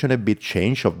situation a bit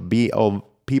changed of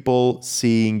people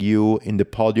seeing you in the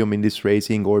podium in this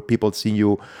racing, or people seeing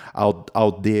you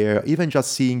out there, even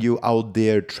just seeing you out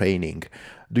there training?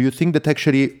 Do you think that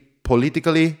actually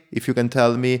politically, if you can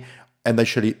tell me, and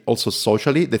actually also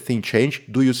socially, the thing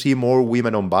changed? Do you see more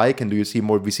women on bike, and do you see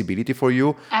more visibility for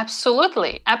you?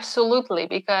 Absolutely,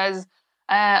 because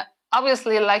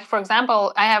obviously, like for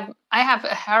example, I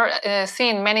have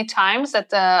seen many times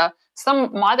that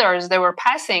some mothers, they were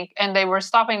passing and they were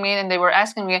stopping me and they were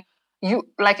asking me, you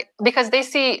like, because they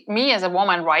see me as a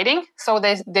woman riding, so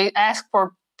they ask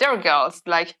for their girls,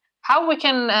 like how we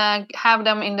can have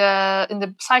them in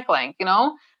the cycling.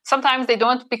 Sometimes they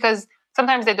don't, because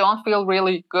sometimes they don't feel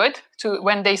really good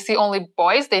when they see only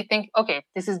boys. They think, okay,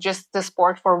 this is just the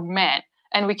sport for men,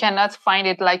 and we cannot find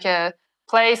it like a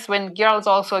place when girls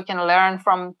also can learn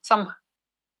from some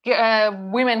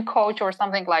women coach or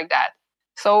something like that.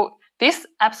 So this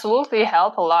absolutely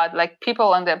helped a lot, like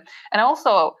people and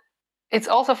also it's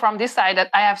also from this side that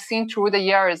I have seen through the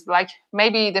years, like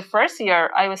maybe the first year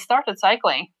I started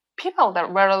cycling, people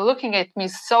that were looking at me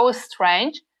so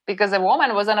strange because a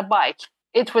woman was on a bike.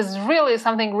 It was really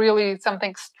something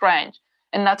strange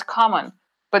and not common.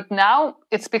 But now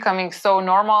it's becoming so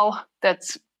normal that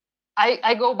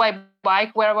I go by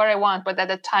bike wherever I want, but at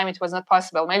that time it was not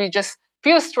possible. Maybe just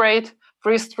few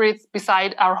free streets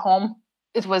beside our home.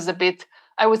 It was a bit,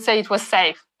 I would say it was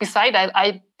safe. Beside that,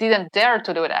 I didn't dare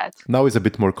to do that. Now it's a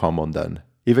bit more common then,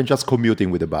 even just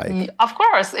commuting with a bike. Of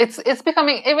course, it's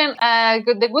becoming even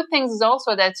good. The good things is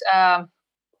also that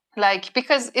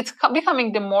because it's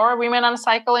becoming the more women on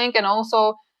cycling, and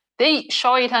also they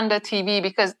show it on the TV,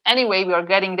 because anyway we are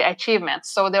getting the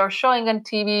achievements, so they're showing on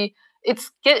TV.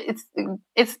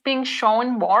 It's being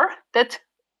shown more that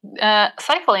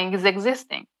cycling is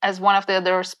existing as one of the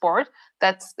other sport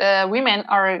that women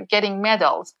are getting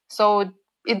medals. So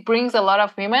it brings a lot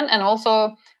of women, and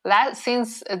also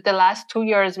since the last 2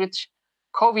 years, which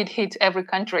COVID hit every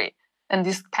country and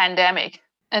this pandemic,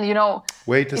 and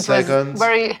wait a second.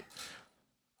 Very.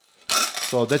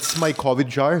 So that's my COVID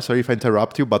jar. Sorry if I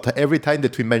interrupt you, but every time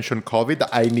that we mention COVID,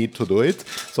 I need to do it.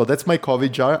 So that's my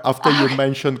COVID jar. After you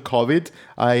mentioned COVID,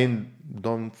 I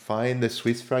don't find a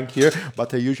Swiss franc here,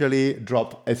 but I usually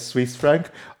drop a Swiss franc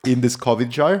in this COVID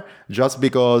jar, just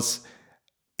because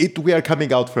we are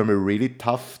coming out from a really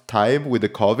tough time with the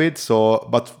COVID. So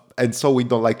we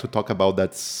don't like to talk about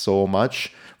that so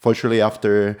much. Fortunately,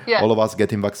 after all of us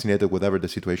getting vaccinated, whatever, the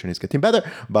situation is getting better.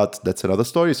 But that's another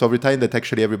story. So every time that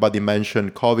actually everybody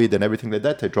mentioned COVID and everything like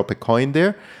that, I drop a coin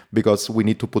there, because we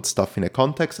need to put stuff in a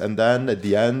context. And then at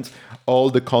the end,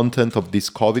 all the content of this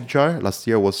COVID jar, last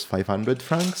year was 500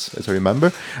 francs, as I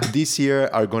remember. This year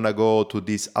are going to go to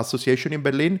this association in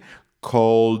Berlin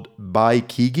called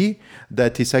Bikigi,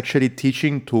 that is actually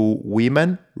teaching to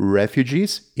women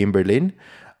refugees in Berlin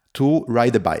to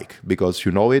ride a bike, because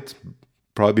you know it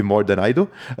probably more than I do.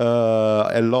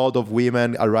 A lot of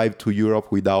women arrive to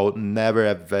Europe without never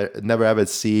ever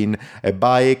seen a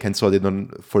bike, and so they don't,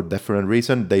 for different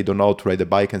reason, they don't know how to ride a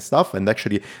bike and stuff. And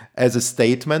actually, as a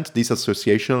statement, this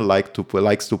association likes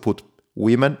to put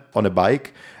women on a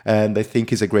bike, and I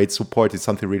think it's a great support. It's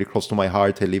something really close to my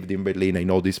heart. I lived in Berlin, I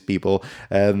know these people,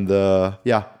 and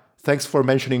thanks for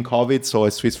mentioning COVID, so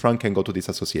a Swiss franc can go to this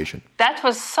association. That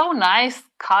was so nice,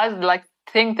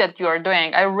 thing that you are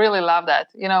doing. I really love that.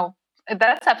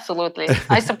 That's absolutely,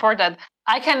 I support that.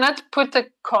 I cannot put a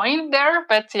coin there,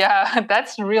 but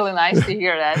that's really nice to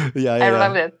hear that. I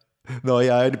love it. No,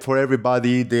 yeah, and for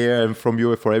everybody there, and from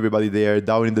you for everybody there,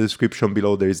 down in the description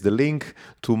below there is the link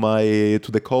to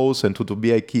the course and to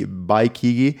buy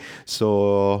Kigi.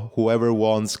 So whoever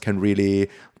wants can really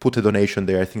put a donation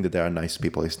there. I think that they are nice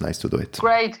people. It's nice to do it.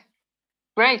 Great.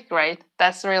 Great.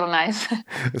 That's really nice.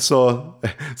 So,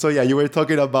 so yeah, you were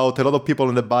talking about a lot of people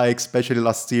on the bike, especially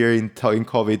last year in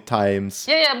COVID times.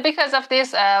 Yeah, because of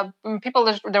this, people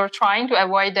they were trying to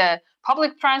avoid the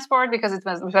public transport because it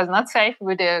was not safe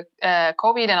with the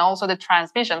COVID and also the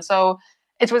transmission. So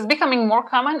it was becoming more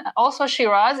common. Also,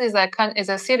 Shiraz is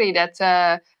a city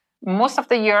that most of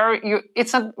the year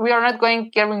we are not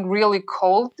getting really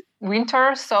cold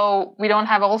winter, so we don't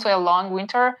have also a long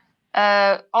winter.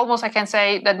 Almost I can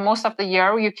say that most of the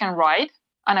year you can ride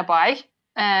on a bike.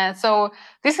 So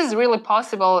this is really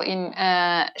possible in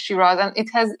Shiraz, and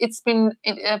it's been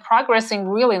progressing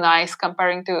really nice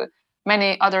comparing to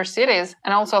many other cities.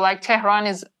 And also, like Tehran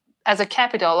is as a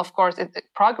capital, of course, it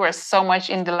progressed so much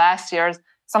in the last years.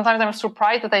 Sometimes I'm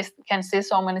surprised that I can see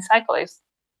so many cyclists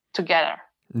together.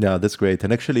 Yeah, that's great.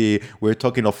 And actually, we were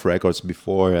talking off records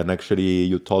before, and actually,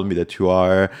 you told me that you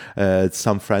are at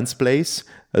some friend's place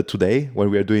today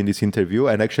when we are doing this interview.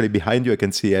 And actually, behind you, I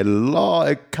can see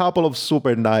a couple of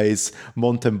super nice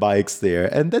mountain bikes there,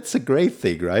 and that's a great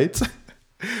thing, right?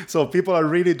 So people are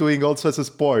really doing also as a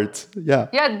sport. Yeah.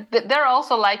 Yeah, they're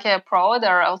also like a pro.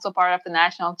 They're also part of the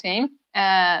national team.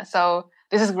 So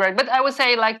this is great. But I would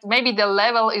say like maybe the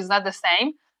level is not the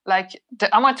same. Like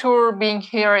the amateur being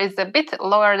here is a bit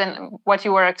lower than what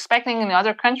you were expecting in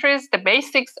other countries. The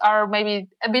basics are maybe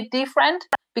a bit different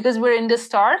because we're in the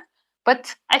start.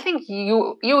 But I think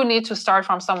you need to start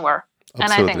from somewhere. Absolutely.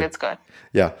 And I think that's good.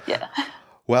 Yeah. Yeah.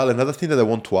 Well, another thing that I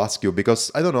want to ask you, because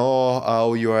I don't know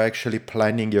how you are actually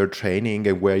planning your training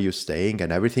and where you're staying and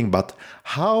everything, but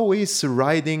how is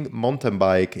riding mountain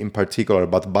bike in particular,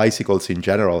 but bicycles in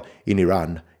general in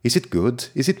Iran? Is it good?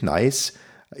 Is it nice?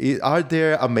 Are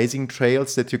there amazing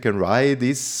trails that you can ride?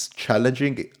 Is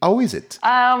challenging? How is it?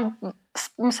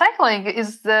 Cycling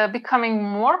is becoming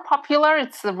more popular.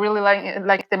 It's really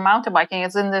like the mountain biking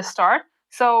is in the start.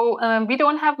 So we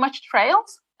don't have much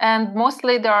trails, and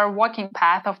mostly there are walking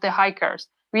path of the hikers.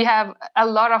 We have a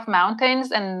lot of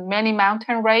mountains and many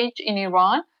mountain range in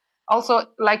Iran. Also,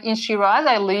 like in Shiraz,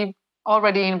 I live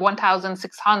already in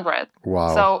 1,600.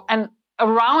 Wow. So, and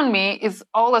around me is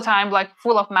all the time like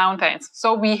full of mountains.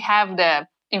 So we have the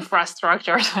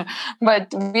infrastructure,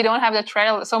 but we don't have the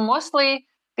trail. So mostly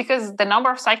because the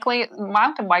number of cycling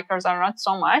mountain bikers are not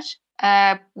so much.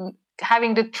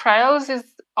 Having the trails is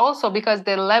also because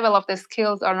the level of the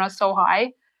skills are not so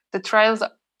high. The trails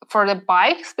for the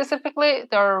bike specifically,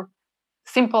 they're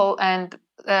simple and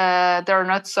they're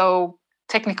not so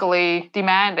technically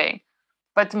demanding.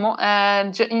 But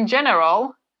in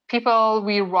general,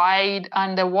 we ride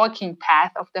on the walking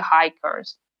path of the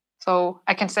hikers. So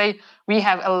I can say we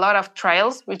have a lot of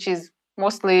trails, which is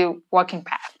mostly walking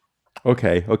path.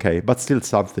 Okay, but still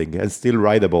something and still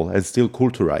rideable and still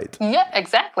cool to ride. Yeah,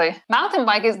 exactly.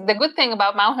 The good thing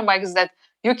about mountain bike is that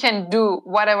you can do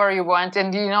whatever you want,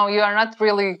 and you are not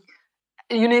really.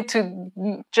 You need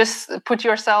to just put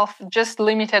yourself just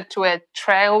limited to a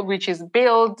trail which is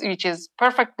built, which is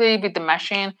perfectly with the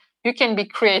machine. You can be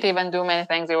creative and do many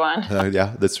things you want.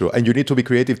 Yeah, that's true. And you need to be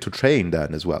creative to train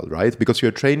then as well, right? Because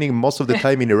you're training most of the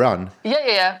time in Iran.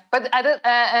 Yeah. But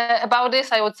about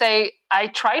this, I would say I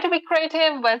try to be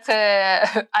creative, but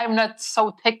I'm not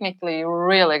so technically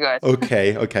really good.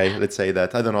 Okay. Let's say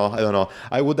that. I don't know.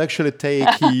 I would actually take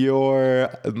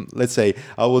let's say,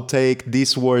 I would take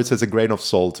these words as a grain of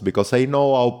salt because I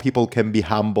know how people can be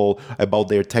humble about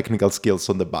their technical skills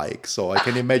on the bike. So I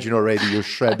can imagine already you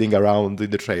shredding around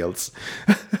in the trails.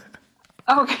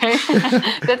 Okay,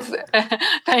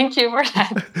 thank you for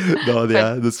that. No,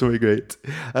 yeah, that's very great.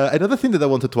 Another thing that I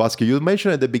wanted to ask you, you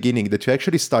mentioned at the beginning that you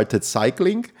actually started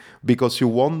cycling because you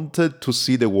wanted to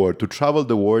see the world, to travel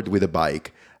the world with a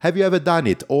bike. Have you ever done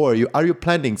it, or are you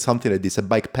planning something like this, a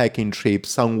bikepacking trip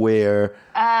somewhere,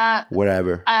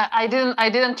 wherever? I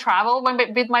didn't travel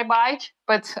with my bike,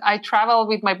 but I traveled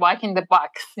with my bike in the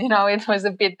box. It was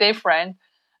a bit different,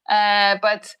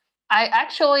 but I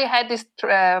actually had this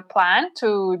plan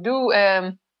to do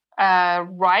a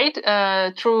ride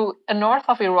through the north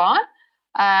of Iran,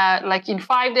 like in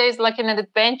 5 days, like in an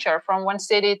adventure from one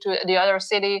city to the other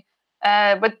city.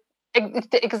 But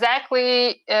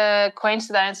exactly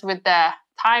coincidence with the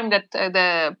time that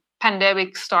the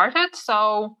pandemic started.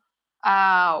 So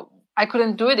I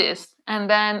couldn't do this. And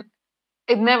then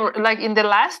it never, like in the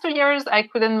last 2 years, I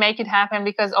couldn't make it happen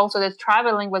because also the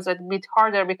traveling was a bit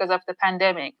harder because of the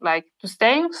pandemic, like to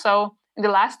staying. So in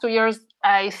the last 2 years,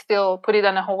 I still put it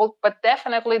on a hold, but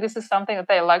definitely this is something that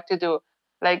I like to do.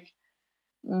 Like,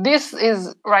 this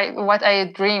is right what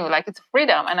I dream. Like, it's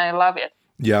freedom, and I love it.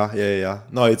 Yeah.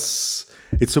 No, it's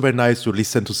super nice to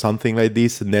listen to something like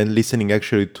this, and then listening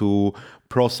actually to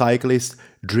pro cyclists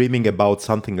dreaming about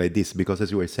something like this, because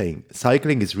as you were saying,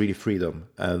 cycling is really freedom,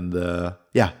 and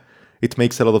it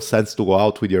makes a lot of sense to go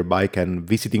out with your bike and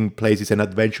visiting places and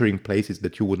adventuring places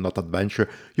that you would not adventure.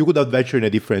 You could adventure in a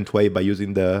different way by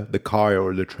using the car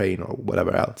or the train or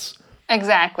whatever else.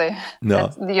 Exactly. No.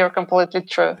 You're completely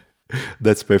true.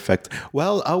 That's perfect.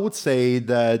 Well, I would say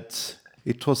that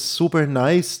it was super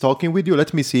nice talking with you.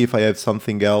 Let me see if I have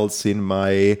something else in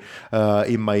my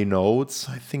notes.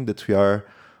 I think that we are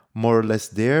more or less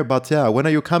there. But yeah, when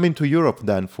are you coming to Europe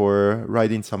then for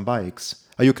riding some bikes?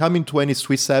 Are you coming to any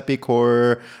Swiss Epic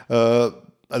or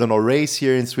I don't know, race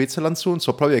here in Switzerland soon?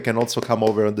 So probably I can also come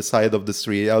over on the side of the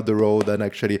street, out the road, and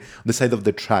actually on the side of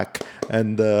the track,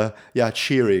 and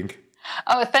cheering.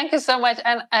 Oh, thank you so much.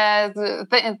 And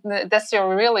that's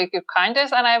your really good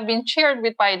kindness. And I've been cheered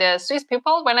with by the Swiss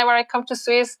people whenever I come to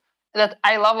Swiss, that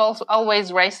I love also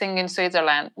always racing in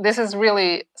Switzerland. This is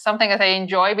really something that I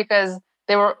enjoy, because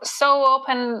they were so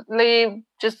openly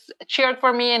just cheered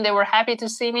for me, and they were happy to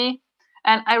see me.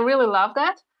 And I really love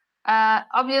that.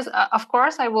 Of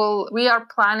course, we are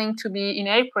planning to be in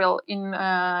April in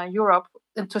Europe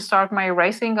to start my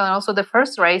racing. And also the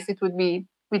first race, it would be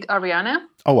with Ariane.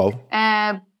 Oh,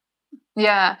 wow.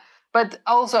 Yeah, but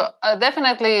also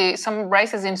definitely some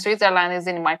races in Switzerland is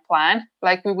in my plan.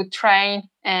 Like, we would train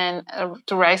and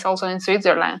to race also in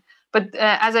Switzerland. But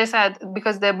as I said,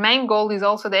 because the main goal is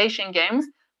also the Asian Games,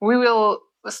 we will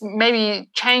maybe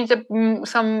change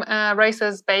some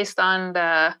races based on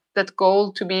that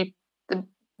goal to be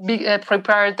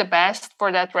prepared the best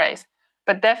for that race.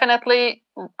 But definitely,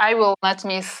 I will not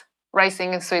miss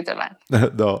racing in Switzerland.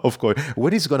 No, of course.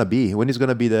 When is gonna be? When is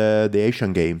gonna be the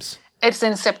Asian Games? It's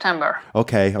in September.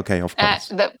 Okay, of course.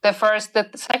 The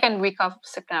second week of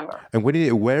September. And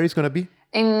where is gonna be?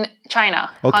 In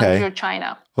China. Okay. Hangzhou,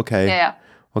 China. Okay. Yeah.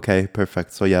 Okay,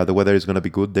 perfect. So yeah, the weather is gonna be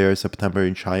good there. September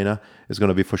in China is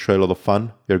gonna be for sure a lot of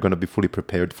fun. You're gonna be fully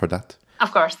prepared for that.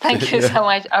 Of course. Thank you so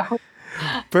much.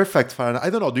 Perfect, Farhana. I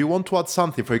don't know. Do you want to add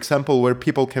something, for example, where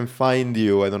people can find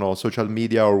you? I don't know, social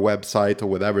media or website or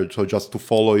whatever. So just to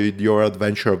follow your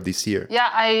adventure of this year. Yeah,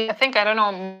 I think, I don't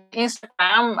know,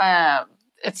 Instagram.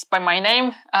 It's by my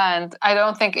name, and I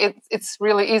don't think it's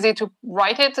really easy to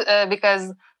write it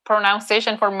because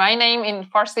pronunciation for my name in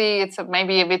Farsi, it's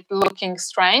maybe a bit looking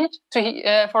strange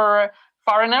for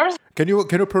foreigners. Can you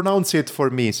pronounce it for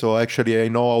me? So actually, I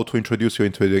know how to introduce you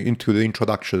into the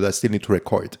introduction. I still need to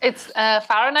record. It's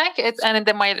Faranak,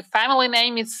 and my family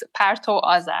name is Parto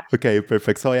Aza. Okay,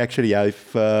 perfect. So actually,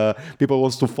 if people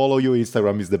wants to follow you,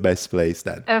 Instagram is the best place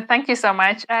then. Thank you so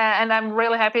much, and I'm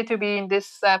really happy to be in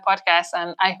this podcast,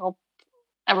 and I hope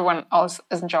everyone else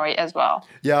enjoy as well.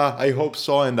 Yeah, I hope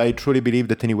so, and I truly believe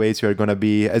that anyways you're gonna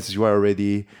be, as you are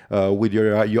already with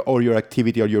your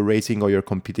activity or your racing or your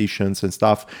competitions and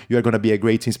stuff, you're gonna be a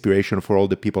great inspiration for all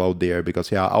the people out there,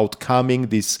 because outcoming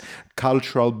this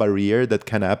cultural barrier that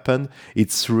can happen,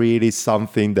 it's really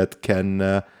something that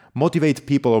can motivate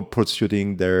people on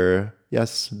pursuing their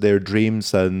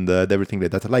dreams and everything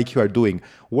like that, like you are doing,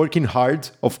 working hard,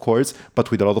 of course, but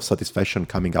with a lot of satisfaction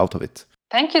coming out of it.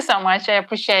 Thank you so much. I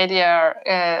appreciate your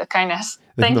kindness.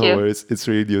 Thank you. No worries. It's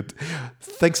really good.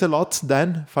 Thanks a lot,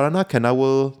 Dan Faranak, and I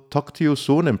will talk to you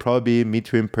soon and probably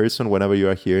meet you in person whenever you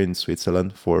are here in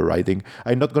Switzerland for riding.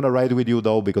 I'm not going to ride with you,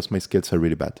 though, because my skills are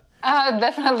really bad.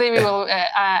 Definitely, we will.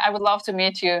 I would love to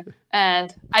meet you,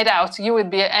 and I doubt you would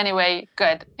be anyway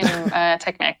good in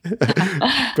technique.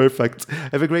 Perfect.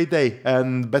 Have a great day,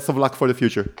 and best of luck for the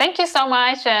future. Thank you so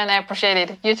much, and I appreciate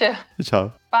it. You too.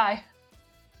 Ciao. Bye.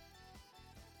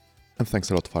 And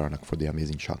thanks a lot, Faranak, for the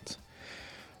amazing chat.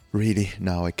 Really,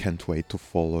 now I can't wait to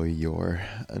follow your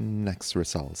next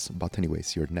results. But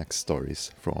anyways, your next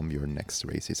stories from your next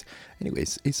races.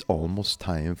 Anyways, it's almost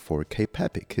time for Cape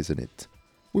Epic, isn't it?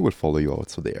 We will follow you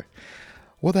also there.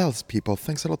 What else, people?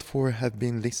 Thanks a lot for have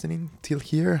been listening till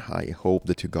here. I hope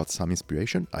that you got some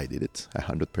inspiration. I did it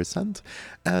 100%.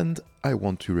 And I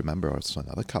want to remember also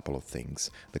another couple of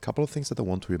things. The couple of things that I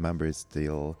want to remember is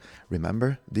still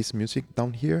remember this music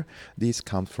down here. This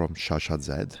comes from Shasha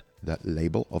Zed, the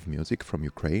label of music from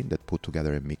Ukraine that put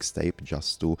together a mixtape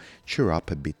just to cheer up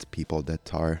a bit people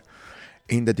that are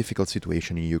in the difficult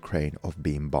situation in Ukraine of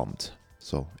being bombed.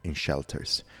 So in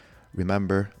shelters.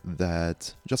 Remember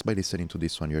that just by listening to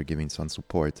this one, you're giving some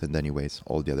support. And anyways,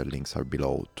 all the other links are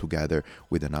below, together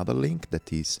with another link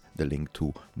that is the link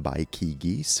to Buy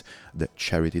Kigis, the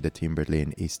charity that in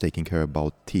Berlin is taking care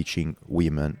about teaching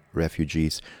women,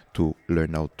 refugees, to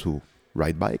learn how to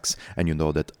ride bikes. And you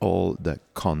know that all the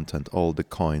content, all the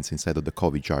coins inside of the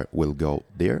coffee jar will go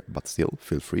there, but still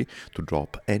feel free to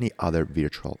drop any other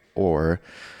virtual or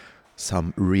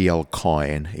some real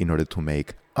coin in order to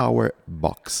make our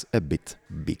box a bit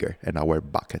bigger and our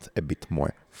bucket a bit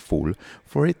more full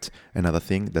for it. Another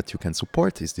thing that you can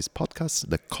support is this podcast.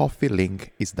 The coffee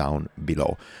link is down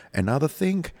below. Another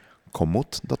thing,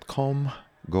 komoot.com,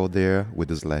 go there with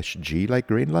a /G like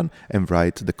Greenland and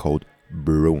write the code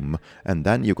BROOM, and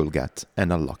then you will get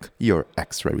and unlock your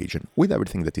extra region with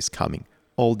everything that is coming,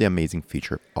 all the amazing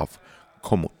feature of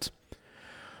Komoot.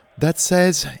 That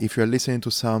says, if you're listening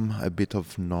to a bit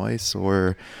of noise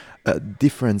or a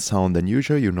different sound than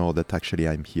usual, you know that actually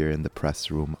I'm here in the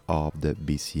press room of the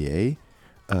BCA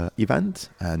event,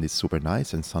 and it's super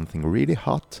nice and something really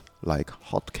hot, like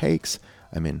hot cakes.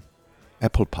 I mean,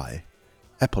 apple pie.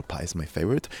 Apple pie is my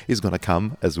favorite. It's gonna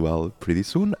come as well pretty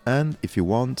soon. And if you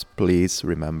want, please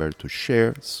remember to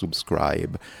share,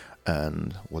 subscribe,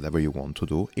 and whatever you want to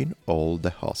do in all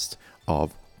the hosts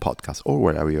of podcasts or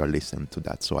wherever you are listening to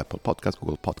that. So Apple Podcasts,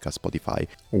 Google Podcasts, Spotify,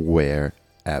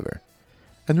 wherever.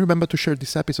 And remember to share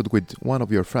this episode with one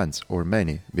of your friends or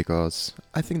many, because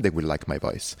I think they will like my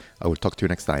voice. I will talk to you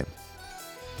next time.